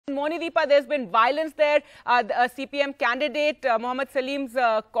Deepa, there's been violence there. The CPM candidate Mohammad Salim's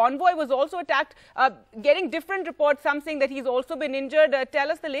convoy was also attacked. Getting different reports, some saying that he's also been injured.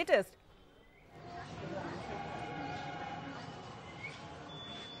 Tell us the latest.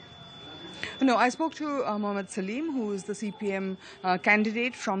 No, I spoke to Mohammad Salim, who is the CPM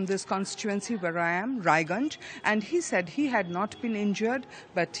candidate from this constituency where I am, Raigunj, and he said he had not been injured,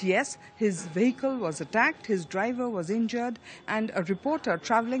 but yes, his vehicle was attacked, his driver was injured, and a reporter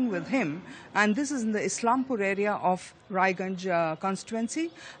traveling with him, and this is in the Islampur area of Raigunj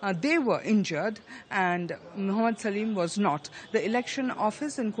constituency, they were injured, and Mohammad Salim was not. The election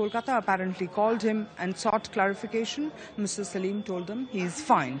office in Kolkata apparently called him and sought clarification. Mr. Salim told them he is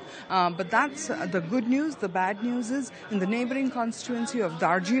fine. But that's the good news. The bad news is in the neighboring constituency of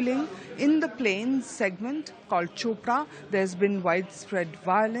Darjeeling, in the plains segment called Chopra, there's been widespread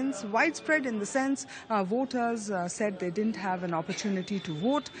violence. Widespread in the sense voters said they didn't have an opportunity to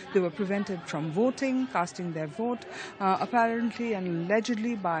vote. They were prevented from voting, casting their vote, apparently and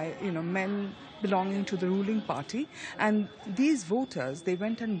allegedly by men belonging to the ruling party, and these voters, they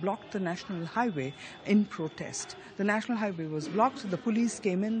went and blocked the national highway in protest. The national highway was blocked, the police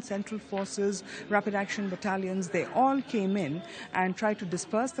came in, central forces, rapid action battalions, they all came in and tried to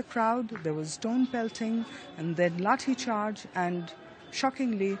disperse the crowd. There was stone pelting and then lathi charge and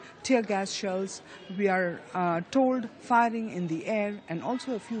shockingly tear gas shells. We are told firing in the air, and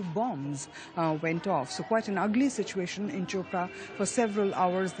also a few bombs went off. So quite an ugly situation in Chopra for several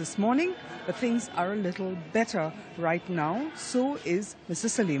hours this morning, but things are a little better right now. So is Mr.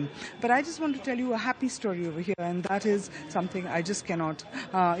 Salim. But I just want to tell you a happy story over here, and that is something I just cannot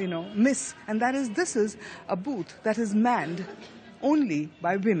miss, and that is this is a booth that is manned only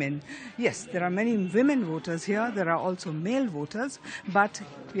by women. Yes, there are many women voters here. There are also male voters, but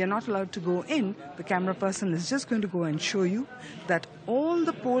we are not allowed to go in. The camera person is just going to go and show you that all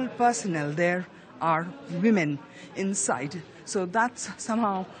the poll personnel there are women inside. So that's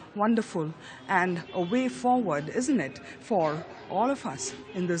somehow wonderful and a way forward, isn't it, for all of us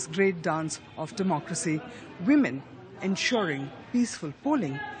in this great dance of democracy. Women ensuring peaceful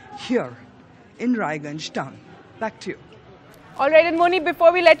polling here in Raigunj town. Back to you. All right, and Moni,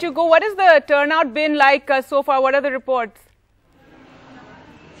 before we let you go, what has the turnout been like so far? What are the reports?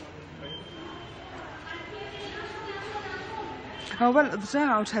 Well, the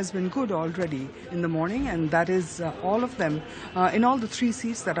turnout has been good already in the morning, and that is all of them. In all the 3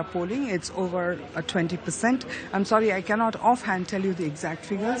 seats that are polling, it's over 20%. I'm sorry, I cannot offhand tell you the exact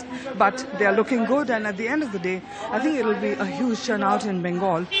figures, but they are looking good, and at the end of the day, I think it will be a huge turnout in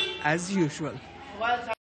Bengal as usual.